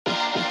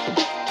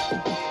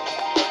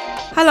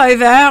Hello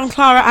there, I'm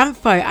Clara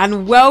Ampho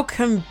and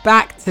welcome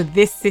back to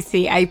This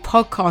City, a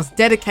podcast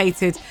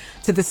dedicated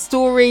to the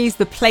stories,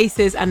 the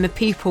places and the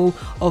people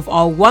of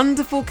our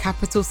wonderful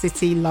capital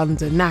city,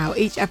 London. Now,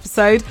 each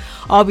episode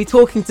I'll be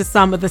talking to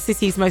some of the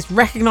city's most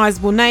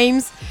recognisable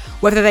names,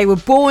 whether they were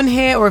born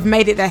here or have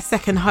made it their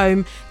second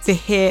home, to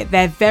hear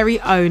their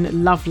very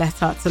own love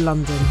letter to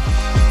London.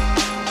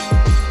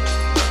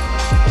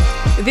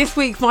 This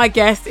week, my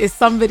guest is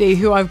somebody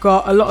who I've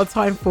got a lot of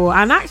time for,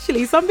 and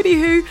actually somebody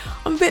who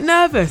I'm a bit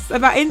nervous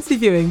about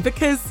interviewing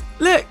because,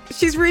 look,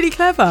 she's really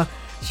clever.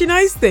 She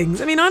knows things.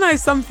 I mean, I know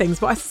some things,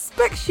 but I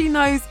suspect she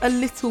knows a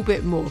little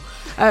bit more.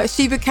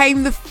 She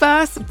became the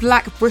first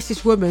black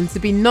British woman to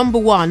be number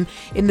one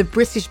in the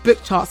British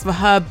book charts for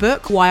her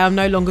book, Why I'm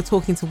No Longer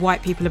Talking to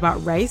White People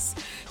About Race.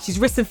 She's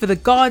written for The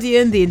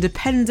Guardian, The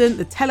Independent,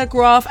 The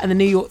Telegraph and The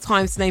New York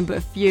Times, to name but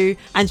a few.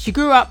 And she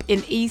grew up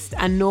in East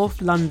and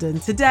North London.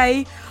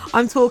 Today,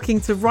 I'm talking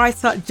to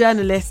writer,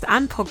 journalist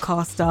and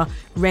podcaster,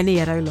 Reni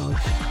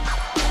Eddo-Lodge.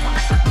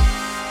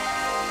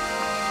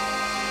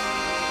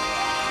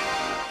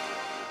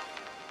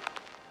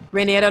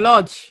 Reni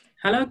Eddo-Lodge.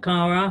 Hello,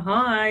 Clara.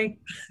 Hi.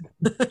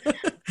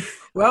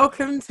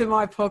 Welcome to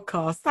my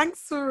podcast.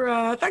 Thanks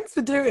for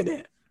doing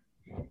it.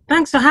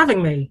 Thanks for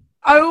having me.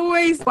 I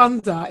always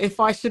wonder if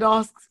I should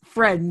ask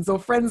friends or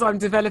friends I'm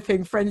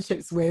developing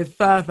friendships with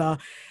further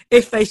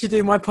if they should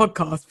do my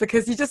podcast,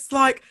 because you're just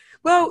like,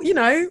 well, you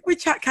know, we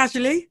chat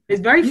casually.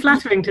 It's very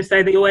flattering to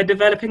say that you're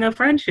developing a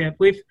friendship.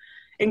 We've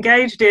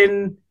engaged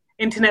in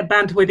internet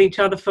banter with each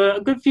other for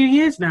a good few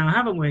years now,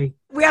 haven't we?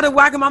 We had a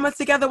Wagamama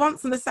together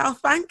once in the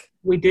South Bank.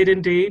 We did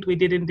indeed.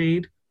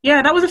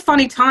 Yeah, that was a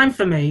funny time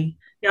for me.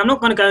 Yeah, I'm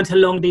not going to go into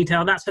long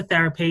detail. That's for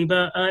therapy.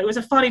 But it was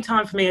a funny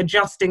time for me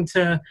adjusting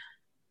to,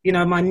 you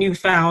know, my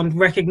newfound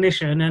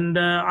recognition. And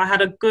I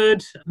had a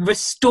good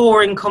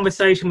restoring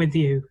conversation with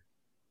you.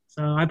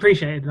 So I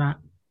appreciated that.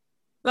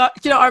 Like,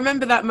 you know, I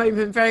remember that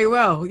moment very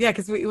well. Yeah,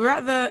 because we were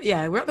at the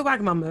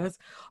Wagamamas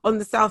on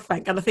the South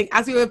Bank, and I think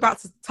as we were about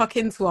to tuck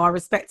into our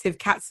respective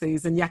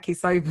katsus and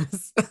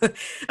yakisobas,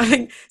 I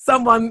think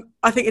someone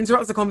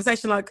interrupts the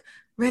conversation like,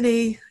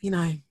 Reni, you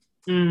know,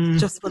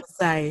 just want to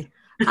say,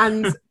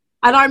 and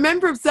I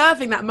remember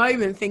observing that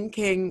moment,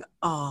 thinking,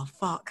 oh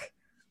fuck,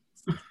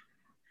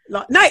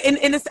 like no,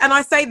 and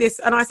I say this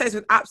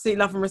with absolute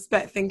love and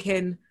respect,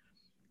 thinking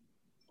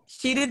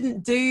she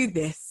didn't do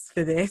this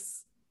for this.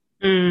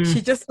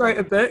 She just wrote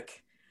a book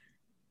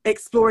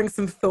exploring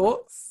some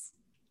thoughts.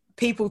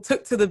 People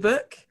took to the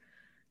book,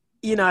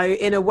 you know,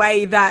 in a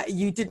way that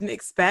you didn't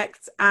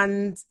expect.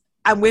 And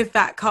with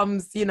that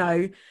comes, you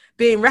know,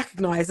 being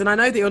recognised. And I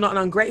know that you're not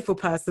an ungrateful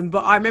person,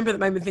 but I remember that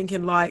moment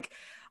thinking like,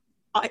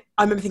 I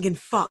remember thinking,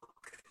 fuck,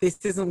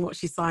 this isn't what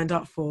she signed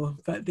up for,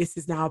 but this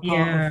is now a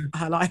part of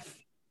her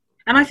life.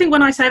 And I think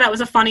when I say that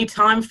was a funny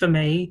time for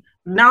me,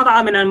 now that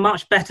I'm in a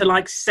much better,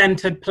 like,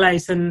 centred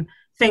place and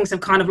things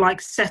have kind of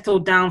like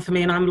settled down for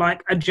me and I'm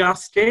like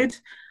adjusted,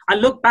 I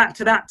look back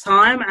to that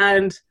time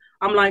and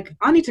I'm like,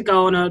 I need to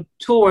go on a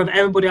tour of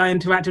everybody I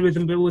interacted with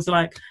and be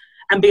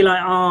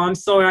like, oh, I'm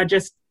sorry,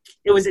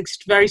 it was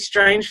very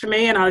strange for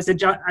me and I was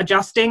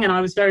adjusting and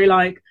I was very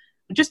like,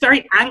 just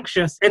very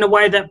anxious in a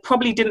way that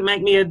probably didn't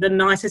make me the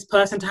nicest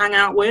person to hang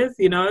out with,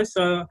 you know.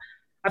 So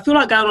I feel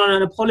like going on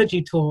an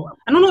apology tour.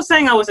 And I'm not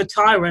saying I was a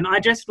tyrant, I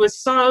just was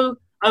so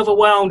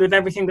overwhelmed with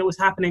everything that was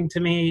happening to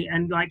me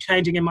and like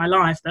changing in my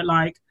life that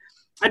like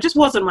I just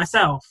wasn't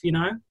myself, you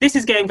know. This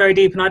is getting very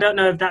deep and I don't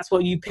know if that's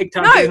what you picked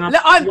up. No,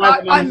 look,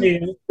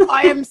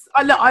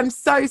 I'm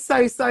so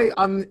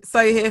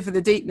here for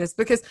the deepness,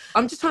 because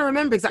I'm just trying to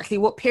remember exactly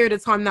what period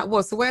of time that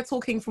was. So we're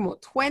talking from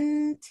what,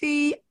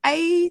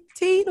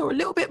 2018 or a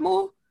little bit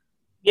more?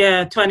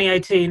 Yeah,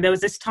 2018. There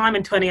was this time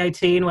in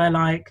 2018 where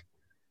like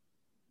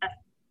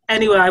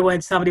anywhere I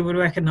went, somebody would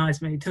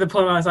recognise me, to the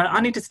point where I was like, I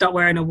need to start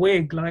wearing a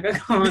wig. Like, I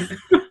can't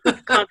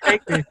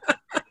take this.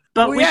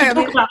 But we should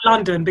talk about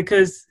London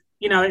because,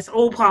 you know, it's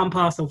all part and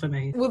parcel for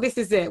me. Well, this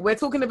is it. We're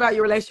talking about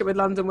your relationship with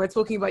London. We're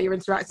talking about your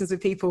interactions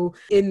with people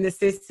in the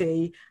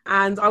city.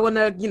 And I want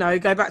to, you know,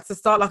 go back to the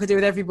start like I do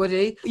with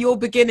everybody. Your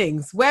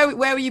beginnings. Where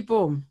were you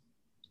born?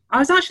 I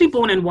was actually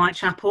born in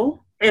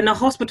Whitechapel, in a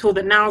hospital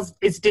that now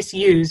is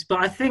disused. But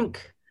I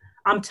think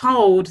I'm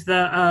told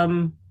that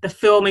the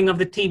filming of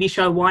the TV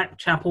show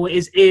Whitechapel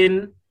is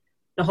in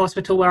the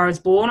hospital where I was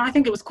born. I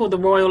think it was called the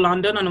Royal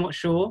London, I'm not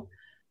sure.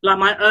 Like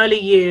my early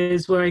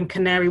years were in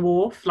Canary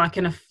Wharf, like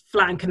in a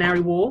flat in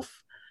Canary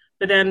Wharf.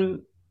 But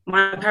then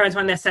my parents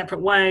went their separate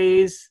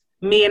ways.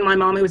 Me and my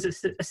mum, who was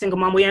a single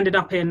mum, we ended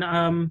up in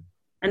an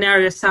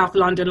area of South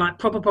London, like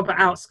proper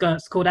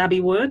outskirts, called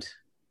Abbey Wood.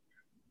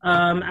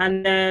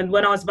 And then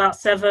when I was about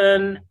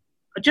 7,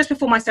 just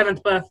before my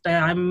 7th birthday,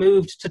 I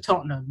moved to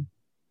Tottenham.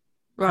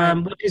 Right.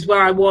 Which is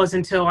where I was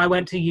until I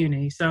went to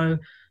uni. So,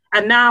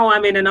 and now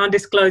I'm in an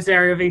undisclosed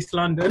area of East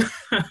London.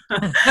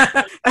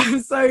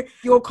 So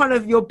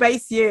your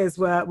base years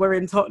were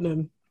in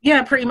Tottenham.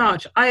 Yeah, pretty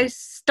much. I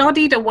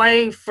studied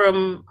away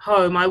from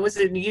home. I was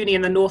in uni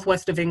in the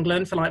northwest of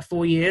England for like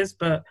 4 years,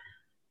 but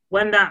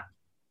when that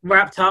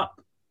wrapped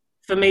up,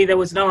 for me, there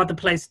was no other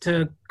place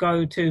to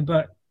go to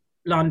but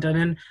London.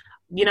 And,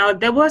 you know,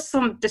 there was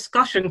some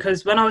discussion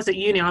because when I was at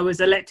uni, I was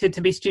elected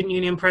to be student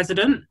union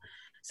president.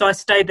 So I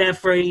stayed there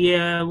for a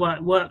year,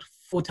 worked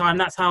full time.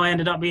 That's how I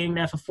ended up being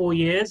there for 4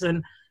 years.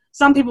 And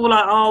some people were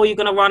like, oh, you're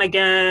going to run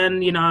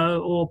again, you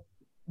know, or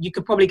you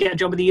could probably get a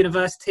job at the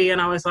university.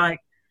 And I was like,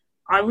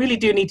 I really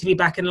do need to be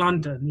back in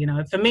London. You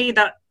know, for me,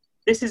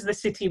 this is the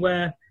city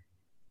where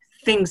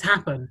things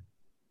happen.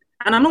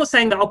 And I'm not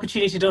saying that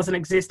opportunity doesn't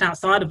exist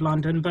outside of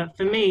London, but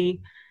for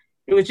me,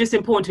 it was just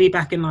important to be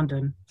back in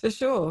London. For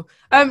sure.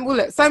 Well,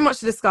 look, so much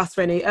to discuss,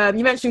 Rennie.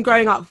 You mentioned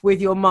growing up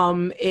with your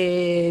mum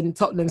in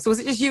Tottenham. So was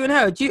it just you and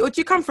her? Or do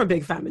you come from a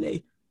big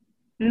family?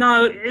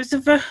 No, it was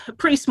a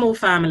pretty small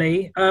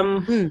family.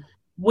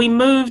 We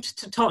moved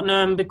to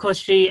Tottenham because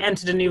she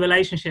entered a new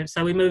relationship.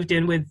 So we moved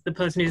in with the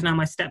person who's now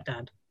my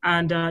stepdad.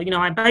 And, you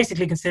know, I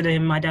basically consider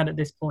him my dad at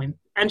this point.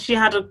 And she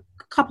had a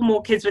couple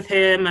more kids with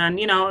him. And,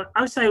 you know,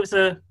 I would say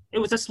it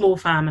was a small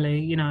family,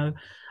 you know.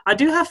 I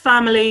do have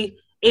family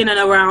in and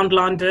around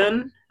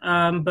London,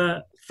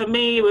 but for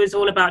me, it was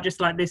all about just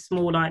like this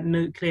small, like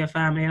nuclear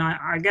family. And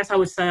I guess I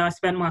would say I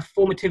spent my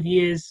formative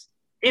years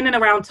in and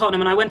around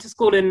Tottenham, and I went to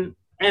school in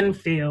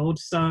Enfield.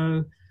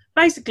 So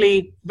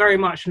basically very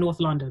much North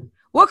London.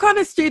 What kind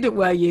of student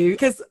were you?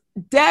 Because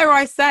dare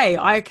I say,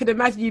 I could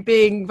imagine you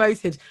being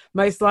voted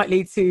most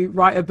likely to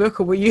write a book,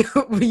 or were you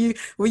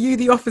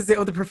the opposite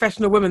of the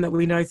professional woman that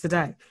we know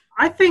today?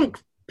 I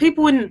think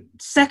people in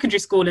secondary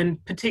school in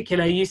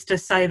particular used to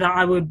say that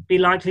I would be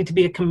likely to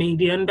be a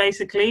comedian,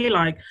 basically.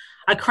 Like,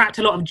 I cracked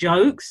a lot of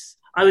jokes.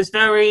 I was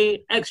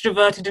very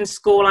extroverted in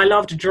school. I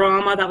loved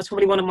drama. That was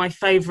probably one of my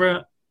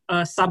favourite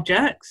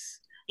subjects.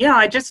 Yeah,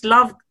 I just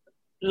loved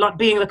like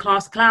being the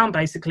class clown,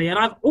 basically. And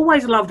I've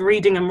always loved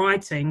reading and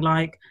writing.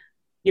 Like,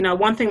 you know,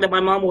 one thing that my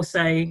mum will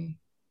say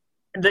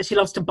that she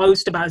loves to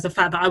boast about is the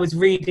fact that I was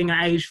reading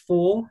at age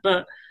 4.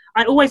 But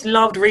I always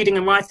loved reading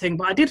and writing,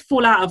 but I did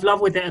fall out of love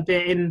with it a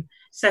bit in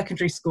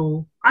secondary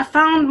school. I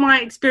found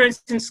my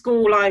experience in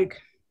school, like,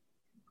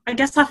 I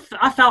guess I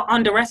felt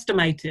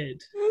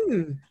underestimated.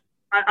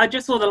 I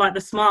just saw the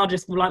smile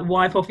just like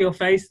wipe off your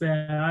face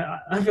there.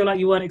 I feel like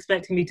you weren't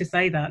expecting me to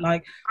say that.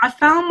 Like, I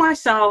found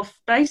myself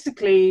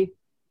basically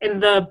in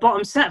the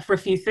bottom set for a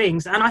few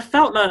things. And I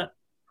felt that,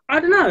 I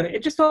don't know,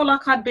 it just felt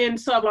like I'd been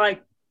sort of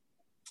like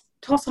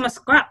tossed on a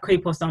scrap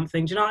heap or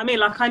something. Do you know what I mean?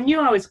 Like, I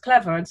knew I was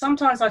clever. And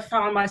sometimes I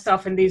found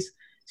myself in these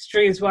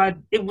streams where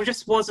it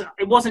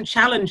wasn't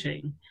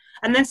challenging.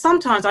 And then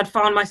sometimes I'd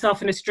find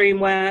myself in a stream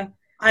where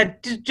I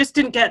just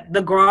didn't get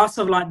the grasp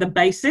of like the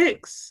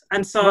basics.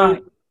 And so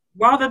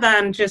rather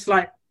than just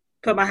like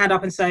put my hand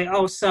up and say,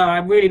 oh, sir,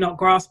 I'm really not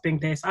grasping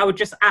this, I would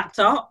just act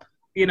up,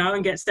 you know,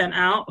 and get sent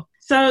out.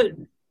 So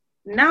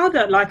now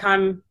that like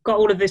I'm got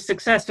all of this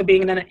success for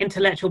being an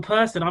intellectual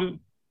person,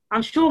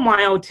 I'm sure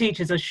my old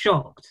teachers are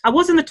shocked. I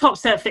was in the top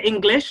set for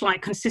English,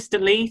 like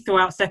consistently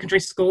throughout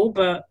secondary school,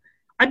 but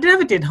I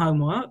never did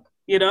homework,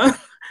 you know.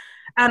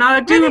 And I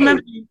do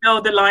remember being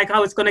told that like I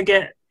was going to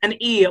get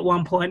an E at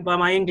one point by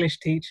my English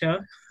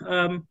teacher.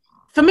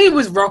 For me, it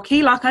was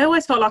rocky. Like, I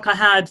always felt like I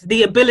had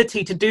the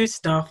ability to do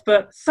stuff,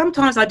 but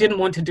sometimes I didn't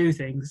want to do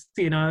things,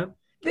 you know.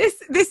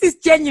 This is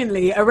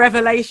genuinely a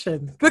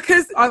revelation,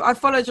 because I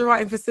followed your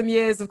writing for some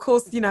years. Of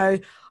course, you know,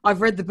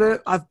 I've read the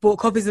book. I've bought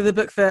copies of the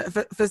book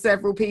for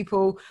several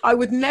people. I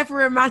would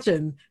never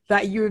imagine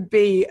that you would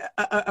be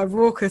a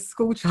raucous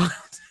school child.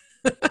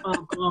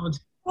 Oh, God.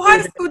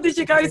 What high school did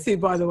you go to,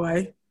 by the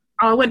way?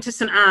 I went to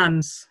St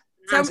Anne's.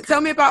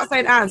 Tell me about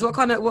St Anne's. What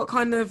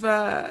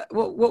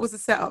was the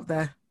setup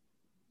there?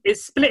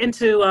 It's split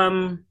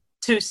into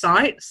 2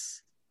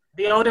 sites.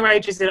 The older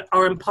ages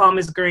are in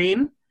Palmer's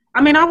Green.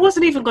 I mean, I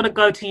wasn't even going to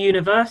go to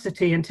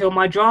university until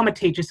my drama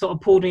teacher sort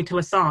of pulled me to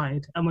a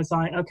side and was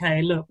like,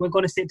 okay, look, we're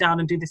going to sit down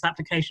and do this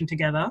application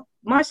together.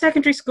 My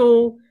secondary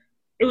school,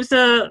 it was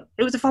a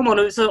fun one.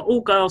 It was an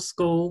all-girls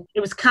school.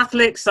 It was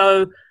Catholic,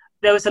 so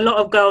there was a lot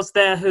of girls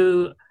there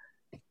who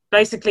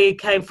basically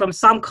came from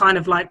some kind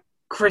of like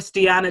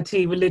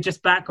Christianity, religious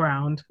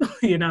background,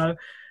 you know,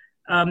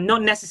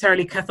 not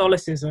necessarily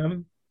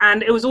Catholicism.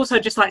 And it was also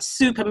just like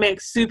super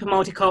mixed, super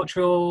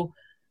multicultural,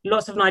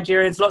 lots of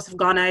Nigerians, lots of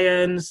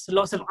Ghanaians,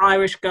 lots of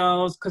Irish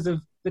girls because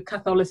of the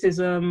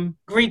Catholicism,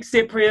 Greek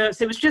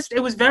Cypriots. It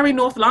was very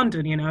North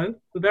London, you know,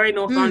 very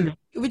North London.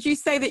 Would you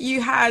say that you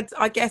had,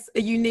 I guess,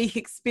 a unique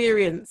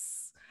experience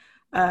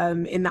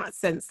in that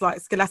sense, like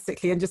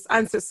scholastically and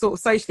sort of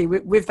socially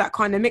with that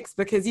kind of mix?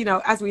 Because, you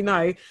know, as we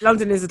know,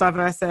 London is a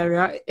diverse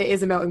area. It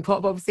is a melting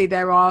pot, but obviously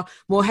there are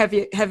more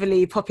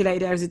heavily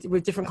populated areas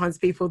with different kinds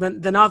of people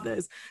than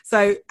others.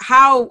 So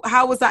how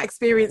was that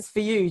experience for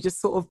you, just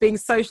sort of being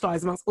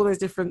socialized amongst all those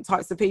different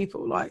types of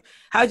people? Like,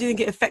 how do you think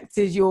it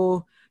affected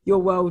your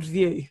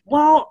worldview?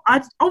 Well,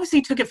 I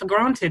obviously took it for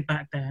granted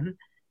back then.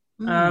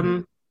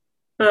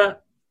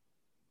 But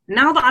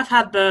now that I've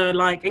had the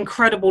like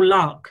incredible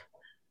luck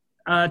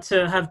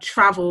to have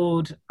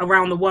traveled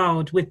around the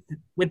world with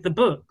the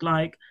book,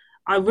 like,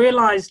 I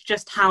realized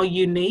just how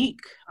unique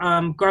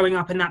growing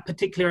up in that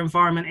particular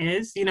environment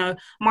is. You know,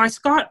 my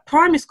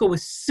primary school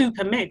was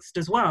super mixed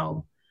as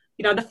well.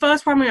 you know, the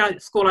first primary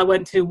school I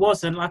went to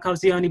wasn't like I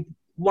was the only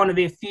one of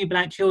the few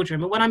black children.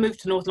 But when I moved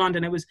to North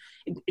London, it was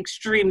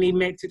extremely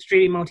mixed,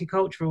 extremely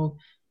multicultural,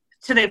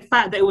 to the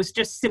fact that it was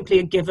just simply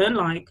a given.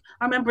 Like,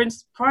 I remember in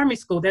primary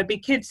school, there'd be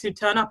kids who'd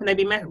turn up and they'd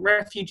be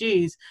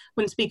refugees,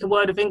 wouldn't speak a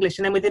word of English,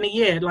 and then within a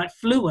year, like,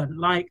 fluent.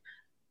 Like,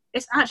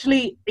 it's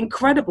actually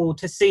incredible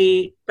to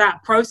see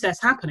that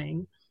process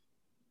happening.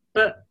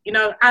 But, you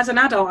know, as an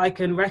adult, I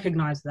can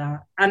recognize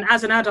that. And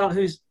as an adult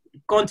who's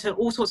gone to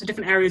all sorts of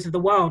different areas of the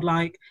world,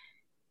 like,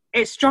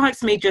 it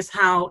strikes me just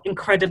how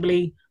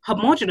incredibly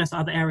homogenous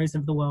other areas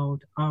of the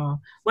world are.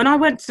 When I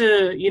went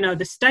to, you know,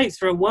 the States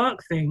for a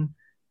work thing,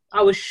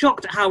 I was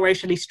shocked at how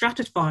racially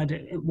stratified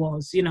it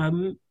was, you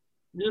know,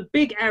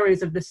 big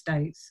areas of the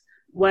States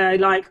where,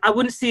 like, I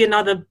wouldn't see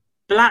another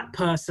black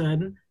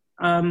person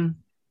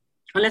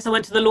unless I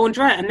went to the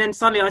laundrette, and then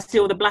suddenly I see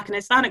all the black and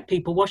Hispanic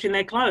people washing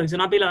their clothes,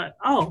 and I'd be like,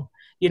 oh,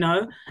 you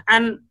know,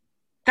 and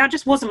that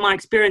just wasn't my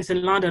experience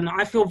in London.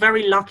 I feel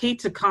very lucky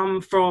to come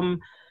from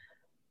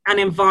an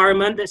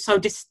environment that's so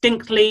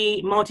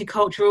distinctly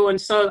multicultural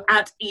and so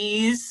at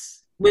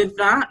ease with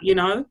that, you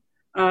know,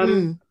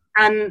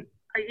 and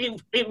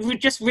it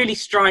just really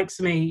strikes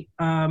me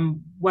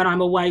when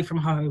I'm away from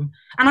home.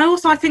 And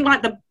I think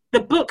like the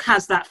book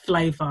has that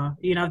flavour,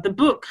 you know, the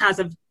book has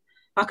a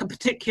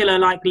particular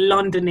like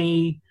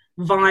London-y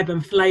vibe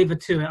and flavour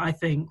to it, I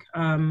think.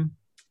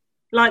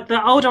 Like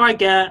the older I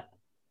get,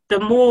 the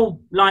more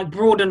like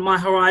broadened my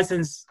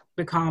horizons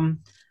become,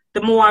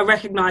 the more I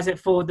recognise it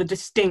for the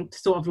distinct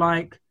sort of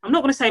like, I'm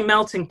not going to say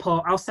melting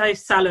pot, I'll say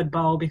salad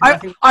bowl,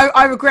 because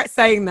I regret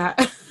saying that.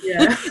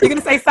 Yeah. You're going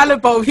to say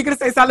salad bowl. You're going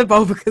to say salad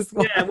bowl because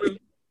what? Yeah, with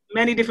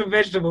many different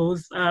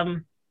vegetables.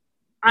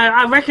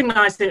 I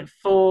recognise it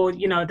for,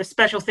 you know, the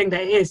special thing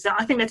that it is.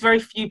 I think there's very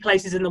few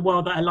places in the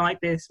world that are like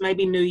this.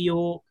 Maybe New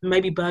York,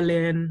 maybe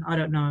Berlin, I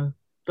don't know.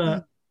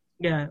 But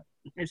yeah,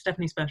 it's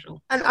definitely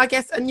special. And I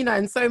guess, and, you know,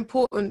 and so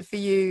important for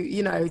you,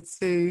 you know,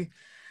 to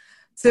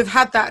have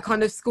had that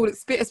kind of school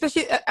experience,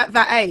 especially at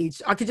that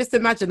age. I could just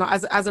imagine,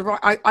 like,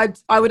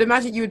 I would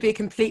imagine you would be a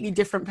completely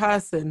different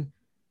person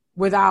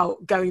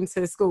without going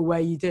to school where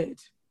you did.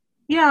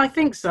 Yeah, I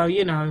think so.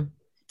 You know,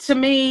 to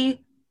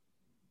me,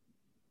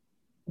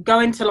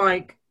 going to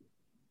like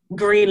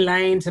Green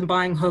Lanes and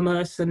buying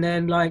hummus, and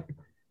then like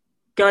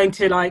going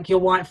to like your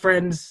white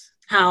friend's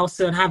house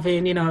and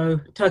having, you know,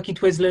 turkey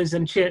Twizzlers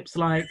and chips,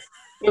 like,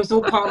 it was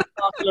all part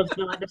of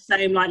like the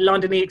same like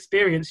London-y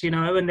experience, you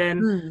know. And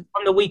then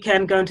on the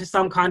weekend going to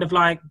some kind of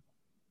like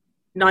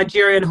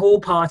Nigerian hall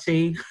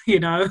party, you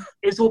know,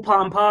 it's all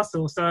part and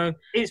parcel. So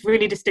it's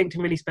really distinct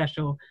and really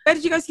special. Where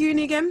did you go to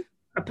uni again?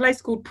 A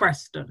place called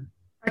Preston.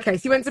 Okay,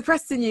 so you went to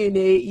Preston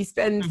Uni, you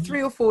spend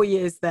 3 or 4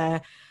 years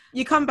there.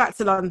 You come back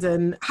to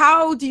London.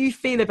 How do you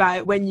feel about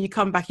it when you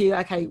come back? You're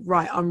like, okay,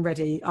 right, I'm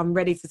ready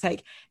to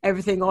take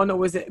everything on? Or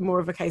was it more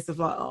of a case of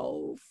like,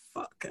 oh,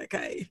 fuck,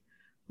 okay.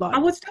 Like, I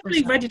was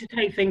definitely ready to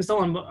take things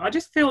on, but I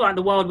just feel like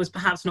the world was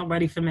perhaps not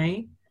ready for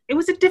me. It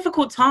was a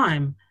difficult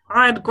time.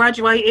 I had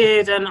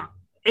graduated, and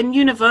in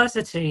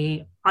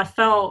university, I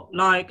felt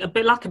like a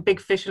bit like a big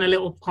fish in a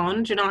little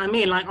pond, you know what I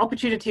mean? Like,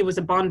 opportunity was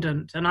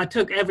abundant, and I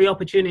took every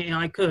opportunity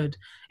I could.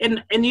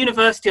 In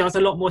university, I was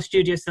a lot more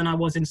studious than I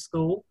was in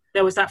school.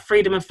 There was that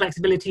freedom and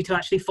flexibility to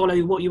actually follow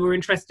what you were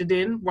interested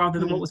in rather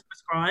than what was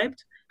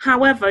prescribed.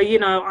 However, you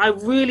know, I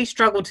really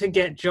struggled to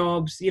get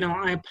jobs. You know,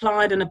 I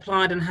applied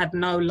and had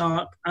no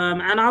luck.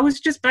 And I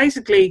was just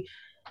basically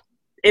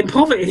in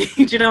poverty,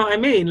 do you know what I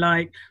mean?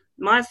 Like,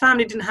 my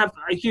family didn't have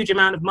a huge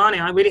amount of money.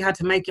 I really had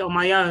to make it on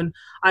my own.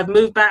 I've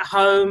moved back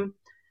home.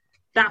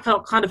 That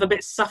felt kind of a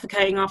bit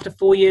suffocating after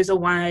 4 years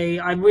away.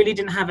 I really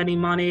didn't have any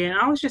money, and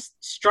I was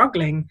just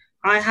struggling.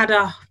 I had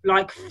a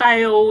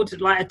failed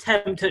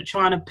attempt at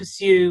trying to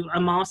pursue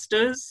a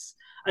master's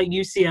at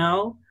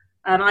UCL.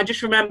 And I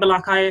just remember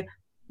I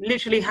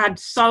literally had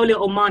so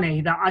little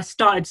money that I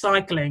started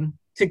cycling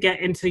to get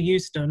into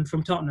Euston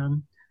from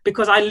Tottenham,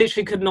 because I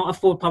literally could not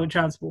afford public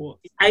transport.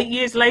 8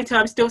 years later,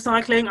 I'm still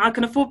cycling. I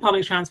can afford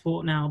public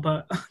transport now,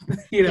 but,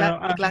 you know.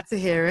 I'm glad to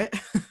hear it.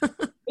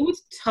 It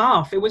was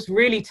tough. It was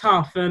really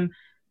tough. And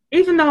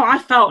even though I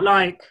felt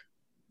like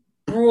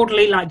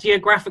broadly, like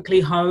geographically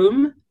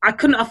home, I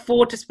couldn't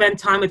afford to spend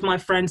time with my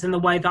friends in the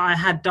way that I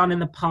had done in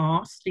the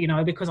past, you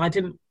know, because I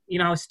didn't, you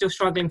know, I was still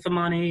struggling for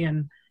money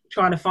and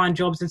trying to find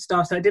jobs and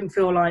stuff. So I didn't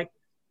feel like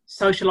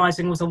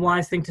socializing was a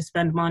wise thing to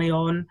spend money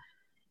on.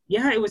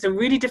 Yeah, it was a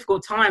really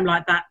difficult time,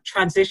 like that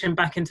transition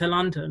back into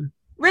London.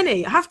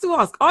 Rennie, I have to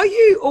ask, are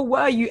you or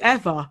were you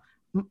ever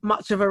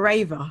much of a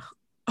raver?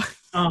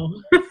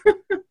 Oh,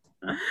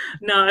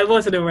 no, I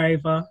wasn't a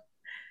raver.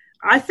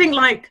 I think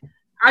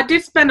I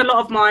did spend a lot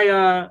of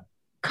my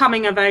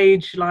coming of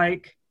age,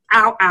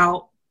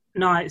 out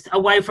nights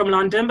away from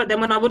London. But then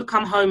when I would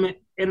come home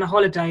in the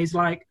holidays,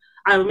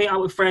 I would meet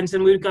up with friends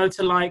and we'd go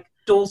to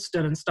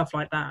Dalston and stuff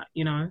like that,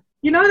 you know.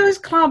 You know those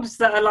clubs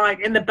that are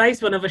in the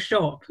basement of a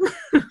shop?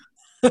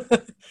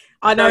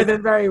 I know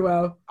them very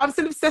well. I'm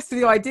still obsessed with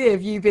the idea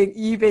of you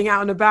being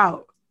out and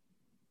about.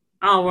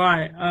 Oh,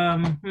 right.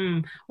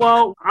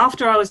 Well,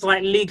 after I was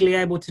like legally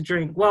able to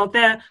drink,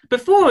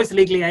 before I was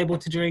legally able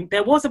to drink,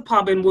 there was a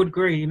pub in Wood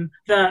Green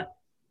that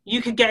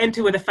you could get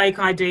into with a fake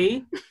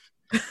ID.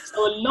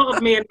 So a lot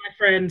of me and my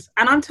friends,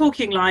 and I'm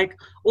talking like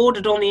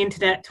ordered on the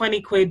internet,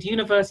 20 quid,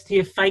 University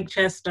of Fake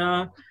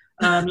Chester.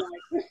 Like,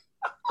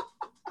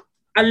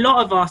 a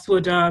lot of us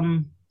would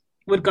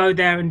go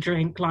there and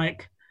drink,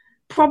 like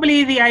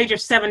probably the age of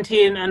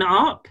 17 and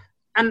up.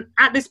 And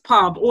at this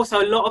pub,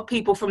 also a lot of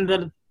people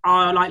from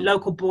our like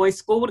local boys'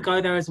 school would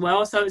go there as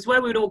well. So it's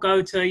where we'd all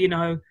go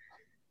to,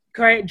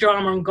 create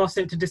drama and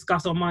gossip to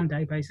discuss on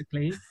Monday,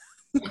 basically.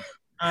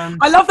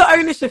 I love the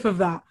ownership of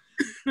that.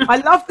 I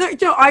love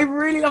that. I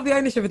really love the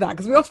ownership of that,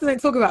 because we often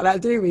don't talk about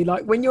that, do we?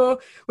 Like when you're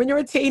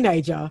a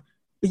teenager,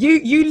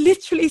 you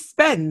literally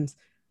spend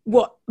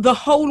the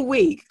whole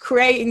week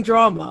creating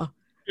drama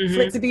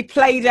for it to be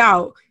played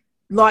out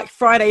like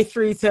Friday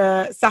through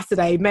to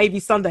Saturday, maybe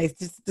Sundays,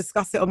 just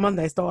discuss it on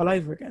Monday, start all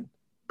over again.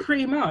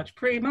 Pretty much.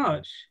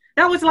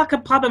 That was like a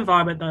pub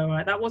environment though,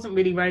 right? That wasn't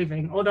really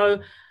raving.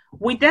 Although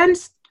we then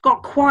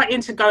got quite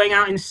into going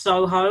out in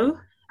Soho,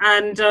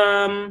 and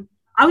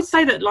I would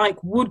say that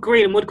like Wood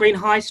Green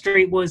High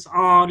Street was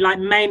our like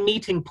main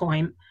meeting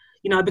point,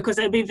 because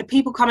it'd be the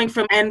people coming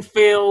from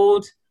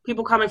Enfield,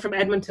 people coming from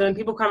Edmonton,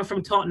 people coming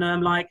from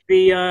Tottenham, like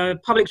the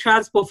public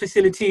transport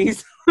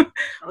facilities.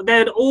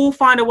 They'd all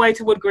find a way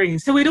to Wood Green.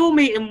 So we'd all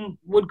meet in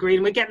Wood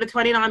Green. We'd get the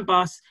 29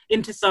 bus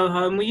into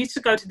Soho, and we used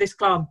to go to this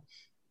club.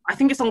 I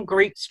think it's on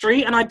Greek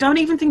Street, and I don't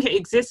even think it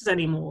exists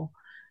anymore.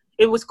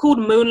 It was called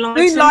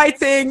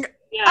Moonlighting.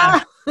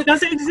 Yeah.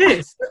 Does it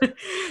exist?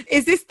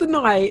 Is this the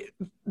night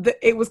that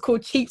it was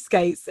called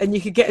Cheapskates and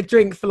you could get a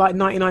drink for like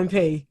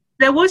 99p?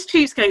 There was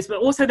Cheapskates, but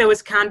also there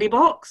was Candy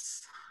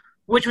Box,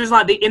 which was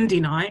like the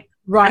indie night.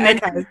 Right,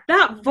 and okay.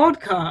 That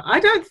vodka, I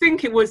don't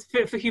think it was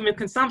fit for human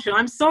consumption.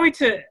 I'm sorry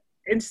to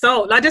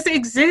insult. Like, does it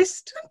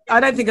exist? I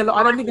don't think a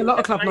lot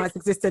of club nights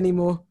exist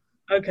anymore.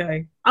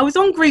 Okay. I was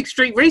on Greek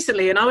Street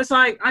recently, and I was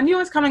like, I knew I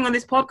was coming on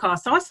this podcast,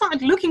 so I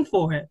started looking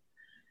for it.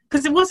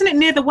 Because it wasn't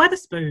near the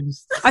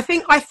Wetherspoons. I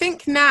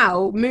think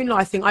now,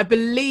 Moonlighting, I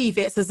believe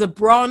it's a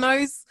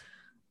Zebranos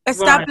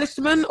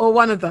establishment or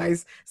one of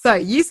those. So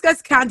you used to go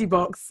to Candy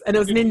Box and it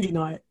was an indie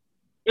night.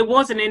 It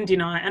was an indie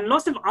night, and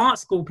lots of art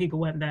school people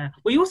went there.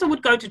 We also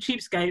would go to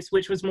Cheapskates,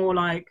 which was more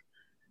like,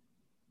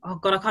 oh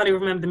God, I can't even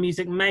remember the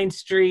music,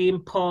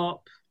 mainstream,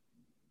 pop,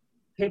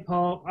 hip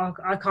hop.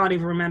 I can't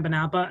even remember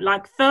now. But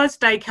like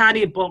Thursday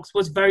Candy Box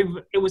was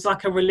it was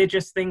like a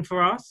religious thing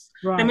for us.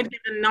 Right. Then we'd get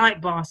the night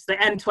bus, the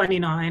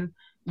N29.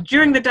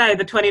 During the day,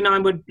 the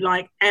 29 would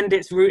like end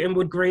its route in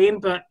Wood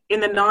Green, but in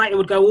the night it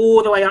would go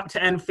all the way up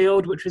to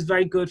Enfield, which was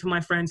very good for my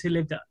friends who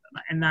lived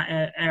in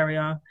that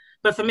area.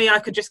 But for me, I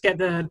could just get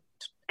the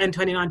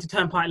N29 to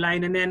Turnpike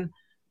Lane, and then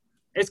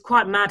it's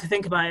quite mad to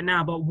think about it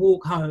now, but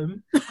walk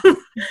home.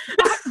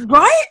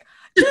 Right?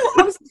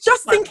 I was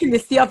just thinking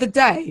this the other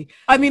day.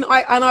 I mean,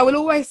 I will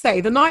always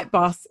say the night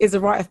bus is a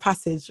rite of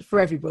passage for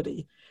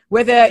everybody,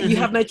 whether you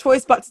have no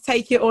choice but to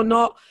take it or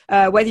not,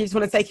 whether you just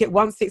want to take it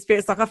once to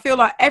experience. Like, I feel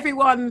like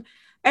everyone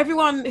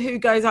who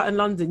goes out in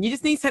London, you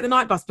just need to take the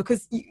night bus,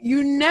 because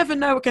you never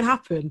know what can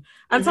happen.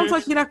 And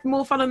sometimes you can have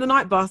more fun on the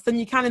night bus than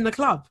you can in the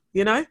club,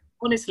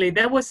 Honestly,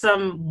 there was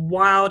some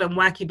wild and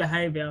wacky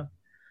behaviour.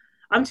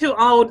 I'm too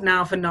old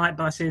now for night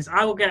buses.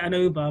 I will get an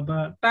Uber,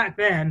 but back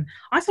then,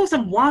 I saw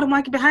some wild and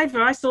wacky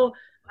behaviour. I saw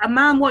a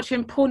man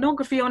watching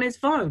pornography on his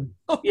phone,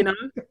 and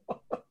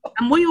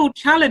we all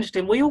challenged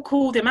him. We all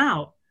called him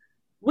out.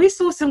 We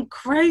saw some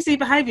crazy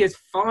behaviours,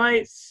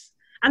 fights,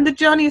 and the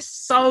journey is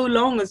so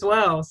long as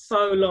well,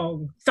 so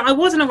long. So I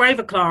wasn't a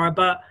raver, Clara,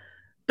 but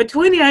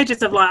between the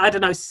ages of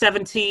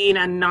 17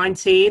 and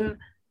 19,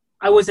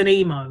 I was an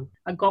emo.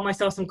 I got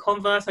myself some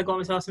Converse, I got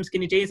myself some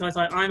skinny jeans. I was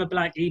like, I'm a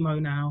black emo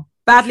now.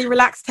 Badly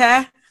relaxed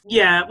hair?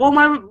 Yeah, well,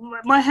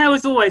 my hair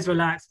was always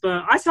relaxed,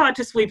 but I started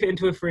to sweep it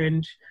into a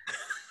fringe.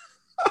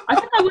 I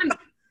think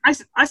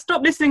I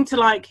stopped listening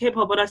to hip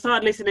hop, but I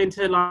started listening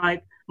to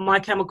My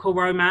Chemical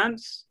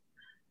Romance.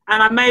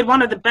 And I made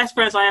one of the best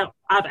friends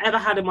I've ever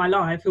had in my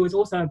life, who was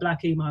also a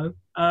black emo,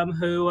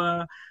 who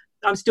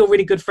I'm still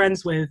really good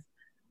friends with.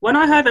 When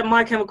I heard that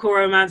My Chemical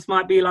Romance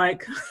might be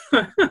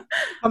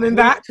coming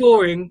back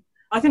touring,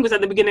 I think it was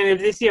at the beginning of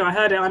this year, I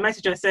heard it, I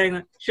messaged her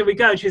saying, should we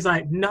go? And she was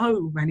like,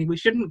 no, Rennie, we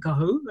shouldn't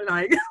go.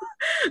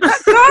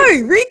 Let's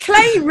go,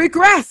 reclaim,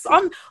 regress.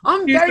 I'm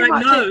very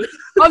much no.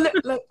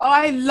 Look,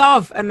 I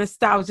love a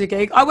nostalgia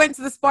gig. I went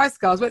to the Spice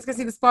Girls, went to go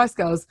see the Spice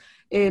Girls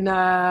in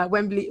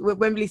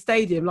Wembley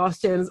Stadium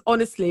last year, and it was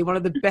honestly one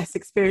of the best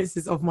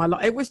experiences of my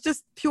life. It was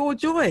just pure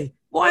joy.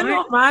 Why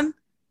not, man?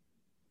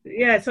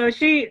 Yeah, so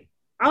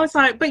I was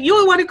like, but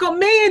you're the one who got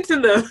me into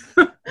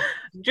them.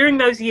 During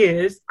those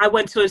years, I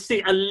went to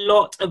see a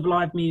lot of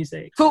live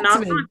music. Talk to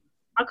me.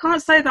 I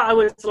can't say that I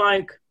was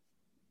that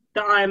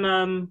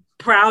I'm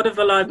proud of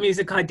the live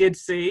music I did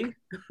see,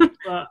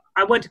 but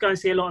I went to go and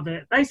see a lot of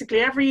it. Basically,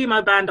 every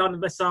emo band under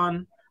the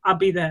sun, I'd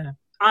be there.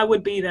 I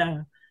would be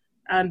there.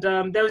 And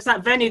there was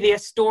that venue, the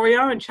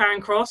Astoria in Charing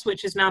Cross,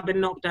 which has now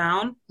been knocked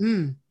down.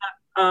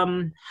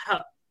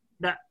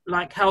 that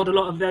like held a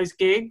lot of those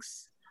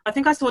gigs. I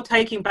think I saw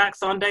Taking Back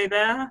Sunday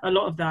there, a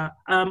lot of that.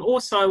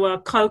 Also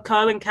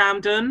Coco in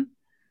Camden.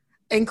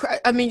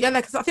 I mean, yeah,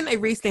 because I think they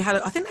recently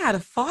had they had a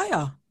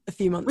fire a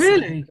few months ago.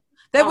 Really?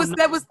 There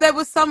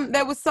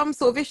was some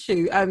sort of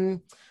issue.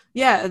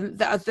 Yeah,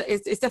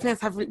 it's definitely has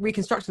to have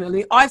reconstruction. I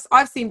mean,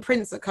 I've seen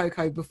Prince at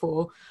Coco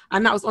before,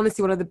 and that was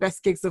honestly one of the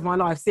best gigs of my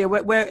life. So,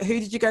 yeah, who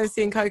did you go and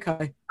see in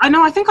Coco? I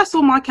know. I think I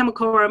saw My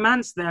Chemical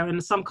Romance there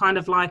in some kind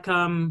of like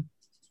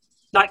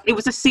it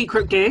was a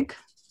secret gig.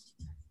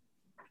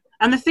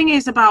 And the thing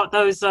is about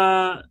those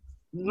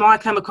My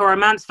Chemical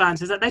Romance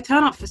fans is that they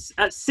turn up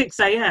at 6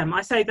 a.m.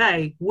 I say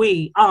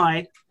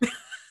I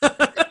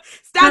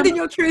stand in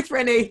your truth,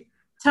 Rennie.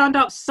 Turned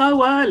up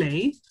so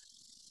early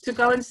to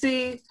go and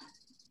see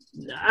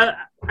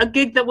a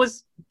gig that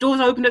was doors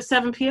opened at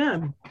 7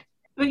 p.m.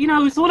 But, you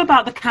know, it's all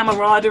about the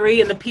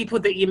camaraderie and the people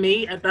that you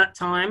meet at that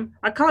time.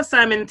 I can't say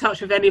I'm in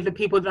touch with any of the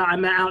people that I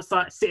met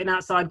sitting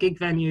outside gig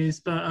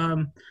venues, but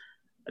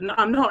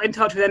I'm not in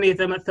touch with any of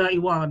them at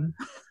 31.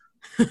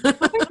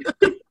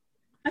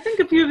 I think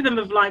a few of them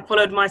have like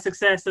followed my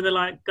success and they're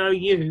like, go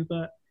you.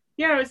 But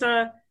yeah,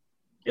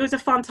 it was a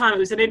fun time. It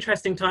was an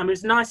interesting time. It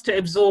was nice to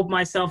absorb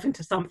myself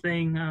into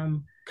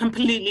something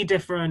completely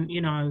different, you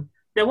know.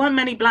 There weren't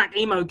many black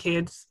emo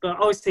kids, but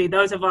obviously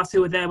those of us who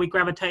were there, we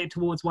gravitated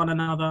towards one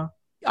another.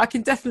 I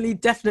can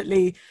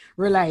definitely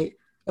relate.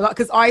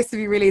 Because I used to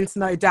be really into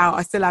No Doubt.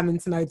 I still am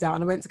into No Doubt.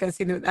 And I went to go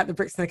see them at the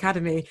Brixton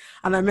Academy.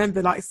 And I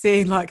remember like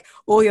seeing like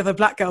all the other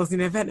black girls in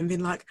the event and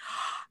being like,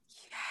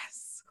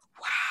 yes,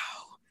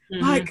 wow.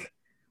 Mm-hmm. Like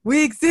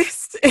we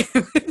exist.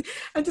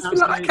 And just be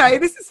like, okay,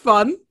 this is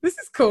fun. This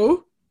is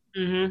cool.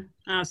 Mm-hmm.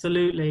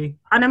 Absolutely.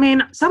 And I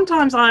mean,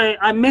 sometimes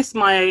I miss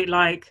my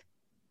like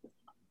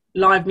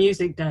live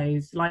music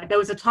days. Like there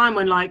was a time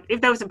when like,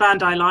 if there was a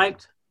band I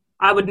liked,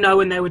 I would know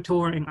when they were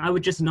touring. I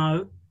would just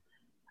know.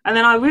 And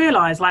then I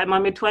realized, like, in my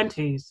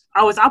mid-20s,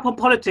 I was up on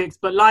politics,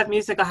 but live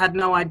music, I had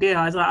no idea.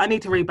 I was like, I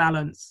need to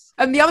rebalance.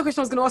 And the other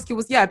question I was going to ask you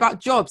was, about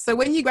jobs. So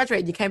when you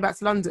graduated, you came back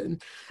to London.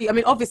 I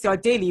mean, obviously,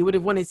 ideally, you would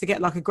have wanted to get,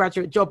 like, a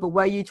graduate job, but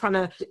were you trying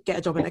to get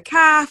a job in a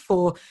cafe,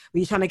 or were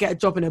you trying to get a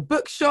job in a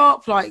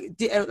bookshop?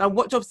 Like,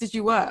 what jobs did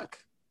you work?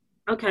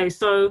 Okay,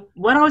 so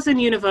when I was in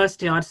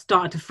university, I'd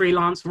started to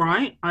freelance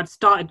write. I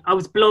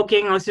was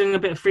blogging, I was doing a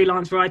bit of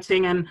freelance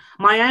writing, and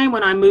my aim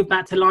when I moved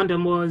back to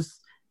London was...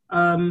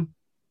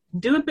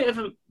 do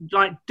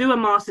a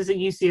master's at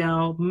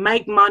UCL,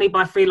 make money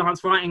by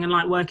freelance writing and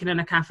like working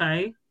in a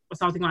cafe or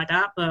something like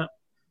that. But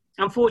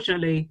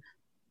unfortunately,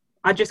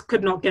 I just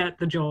could not get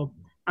the job.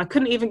 I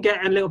couldn't even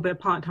get a little bit of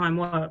part-time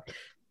work.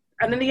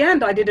 And in the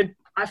end,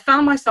 I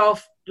found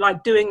myself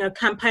like doing a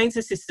campaigns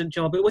assistant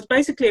job. It was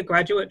basically a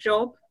graduate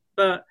job,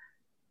 but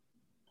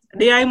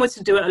the aim was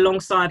to do it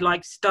alongside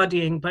like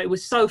studying, but it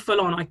was so full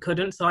on I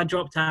couldn't. So I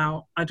dropped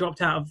out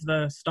of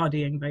the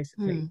studying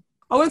basically.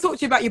 I want to talk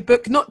to you about your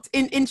book, not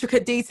in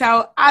intricate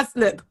detail.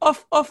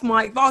 Off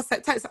mic, I'll say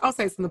this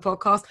on the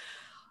podcast.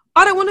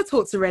 I don't want to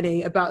talk to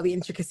Rennie about the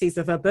intricacies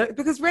of her book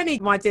because Rennie,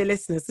 my dear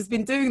listeners, has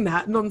been doing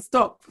that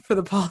non-stop for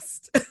the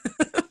past,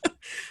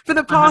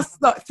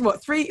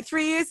 like,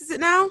 3 years, is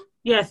it now?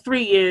 Yeah,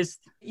 3 years.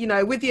 You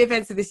know, with the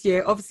events of this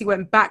year, obviously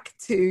went back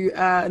to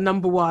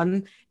number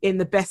 1 in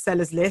the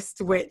bestsellers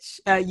list, which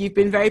you've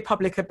been very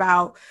public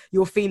about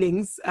your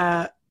feelings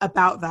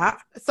about that.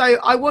 So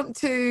I want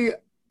to...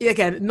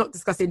 again, not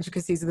discuss the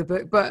intricacies of the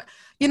book, but,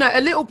 you know,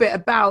 a little bit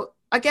about,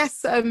 I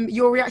guess,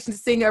 your reaction to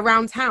seeing it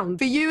around town.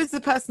 For you as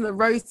the person that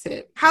wrote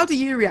it, how do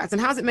you react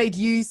and how's it made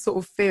you sort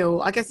of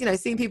feel, I guess, you know,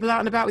 seeing people out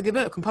and about with your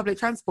book on public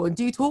transport? And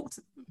do you talk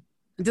to them?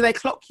 Do they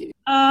clock you?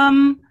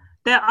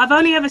 I've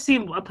only ever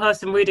seen a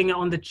person reading it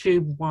on the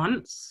tube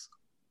once.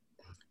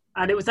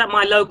 And it was at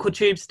my local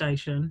tube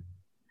station.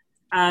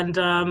 And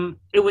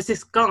it was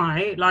this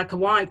guy, like a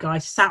white guy,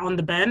 sat on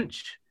the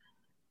bench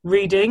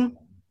reading.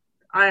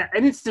 I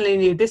instantly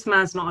knew this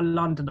man's not a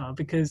Londoner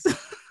because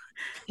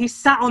he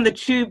sat on the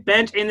tube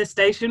bench in the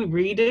station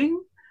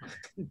reading.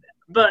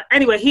 But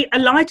anyway, he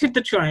alighted the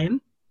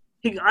train.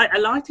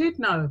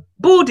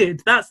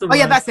 Boarded. That's the word. Oh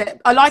yeah, that's it.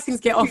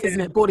 Alightings get off,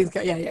 isn't it? Boardings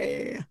get,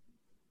 yeah.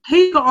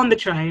 He got on the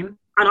train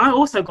and I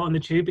also got on the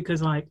tube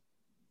because like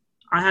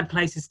I had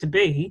places to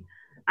be.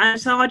 And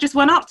so I just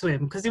went up to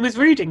him because he was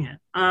reading it.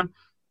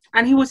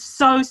 And he was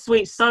so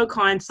sweet, so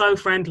kind, so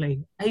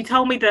friendly. He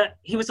told me that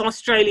he was an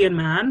Australian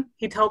man.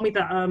 He told me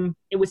that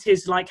it was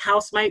his like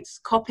housemate's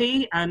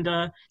copy and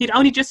he'd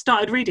only just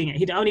started reading it.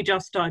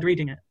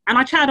 And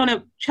I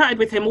chatted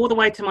with him all the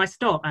way to my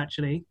stop,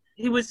 actually.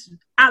 He was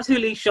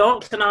absolutely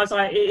shocked and I was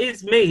like, it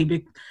is me.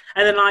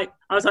 And then like,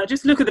 I was like,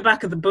 just look at the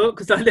back of the book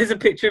because like, there's a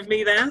picture of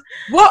me there.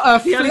 What a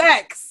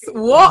flex.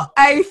 What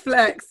a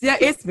flex. Yeah,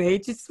 it's me.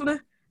 Do you just want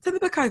to turn the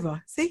book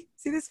over? See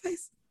this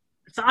face?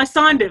 So I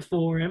signed it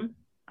for him.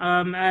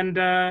 And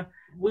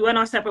we went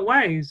our separate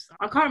ways.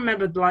 I can't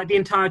remember like the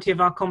entirety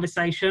of our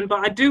conversation, but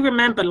I do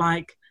remember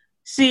like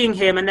seeing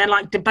him and then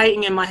like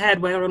debating in my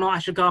head whether or not I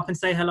should go up and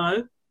say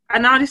hello.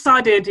 And I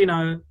decided, you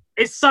know,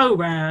 it's so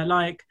rare.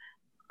 Like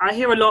I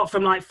hear a lot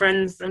from like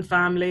friends and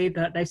family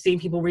that they've seen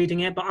people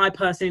reading it, but I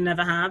personally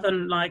never have.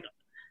 And like,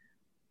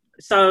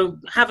 so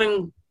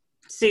having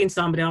seen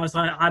somebody, I was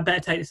like, I better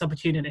take this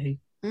opportunity.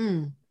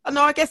 No,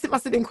 I guess it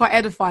must have been quite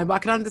edifying, but I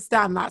can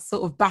understand that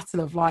sort of battle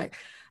of like,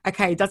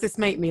 okay, does this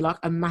make me like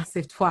a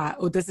massive twat,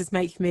 or does this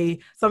make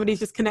me somebody who's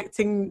just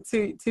connecting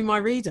to my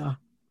reader?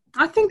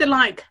 I think that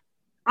like,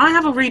 I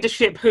have a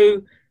readership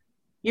who,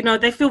 you know,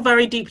 they feel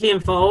very deeply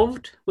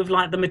involved with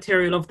like the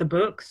material of the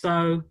book.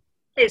 So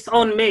it's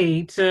on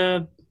me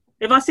to,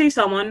 if I see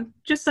someone,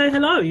 just say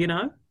hello, you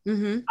know?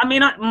 Mm-hmm. I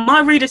mean,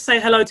 my readers say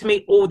hello to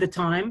me all the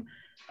time.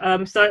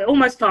 So it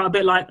almost felt a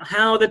bit like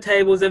how the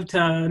tables have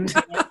turned.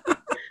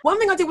 One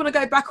thing I did want to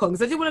go back on,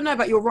 because I did want to know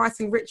about your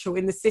writing ritual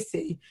in the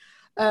city.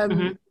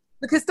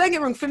 Because don't get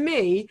me wrong, for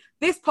me,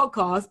 this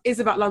podcast is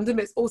about London,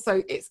 but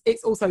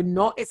it's also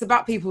not. It's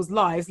about people's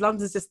lives.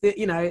 London's just the,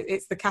 you know,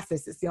 it's the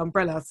catalyst, it's the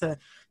umbrella to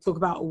talk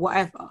about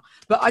whatever.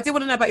 But I did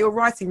want to know about your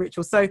writing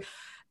ritual. So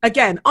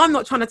again, I'm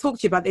not trying to talk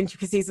to you about the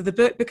intricacies of the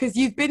book, because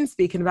you've been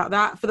speaking about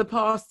that for the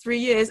past 3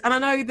 years, and I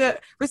know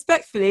that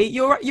respectfully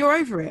you're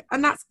over it,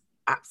 and that's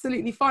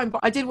absolutely fine. But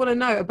I did want to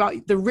know about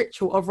the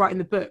ritual of writing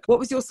the book. What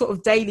was your sort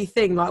of daily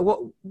thing? Like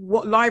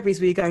what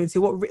libraries were you going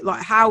to?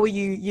 Like how were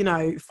you, you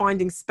know,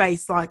 finding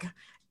space like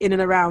in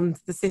and around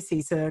the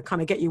city to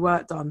kind of get your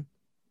work done?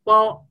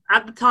 Well,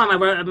 at the time I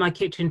wrote at my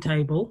kitchen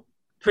table,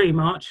 pretty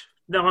much.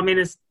 Though I mean,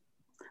 there's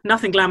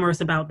nothing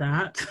glamorous about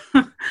that.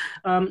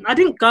 I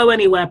didn't go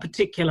anywhere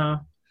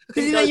particular.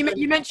 Because you know,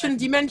 you mentioned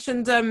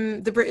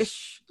the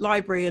British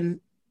Library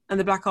and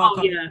the Black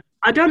Archive. Oh yeah.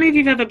 I don't know if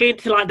you've ever been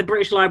to like the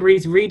British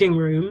Library's reading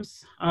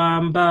rooms,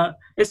 but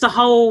it's a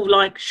whole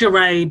like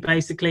charade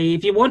basically.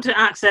 If you want to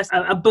access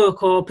a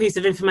book or a piece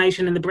of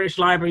information in the British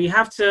Library, you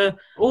have to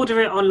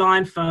order it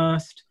online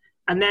first,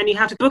 and then you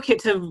have to book it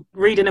to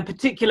read in a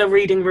particular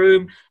reading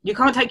room. You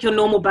can't take your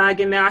normal bag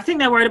in there. I think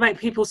they're worried about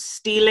people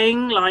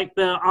stealing like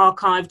the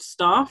archived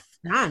stuff.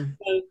 Damn.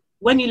 So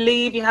when you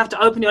leave, you have to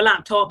open your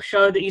laptop,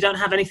 show that you don't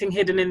have anything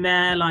hidden in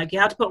there. Like you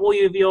have to put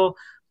all of your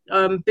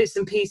bits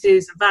and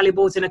pieces,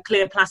 valuables in a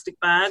clear plastic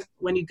bag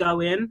when you go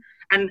in.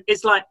 And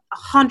it's like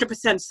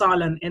 100%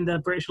 silent in the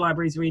British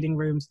Library's reading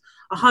rooms,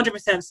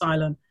 100%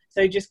 silent.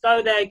 So you just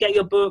go there, get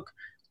your book.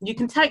 You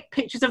can take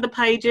pictures of the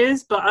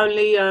pages, but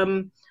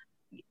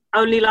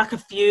only like a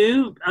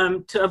few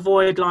to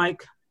avoid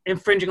like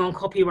infringing on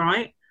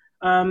copyright.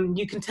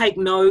 You can take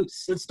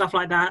notes and stuff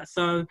like that.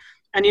 So,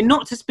 and you're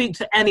not to speak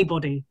to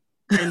anybody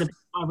in the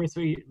Library's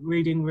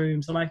reading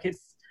room. So like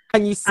it's,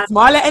 can you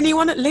smile at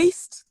anyone at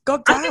least?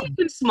 God damn. I think you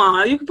can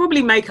smile. You can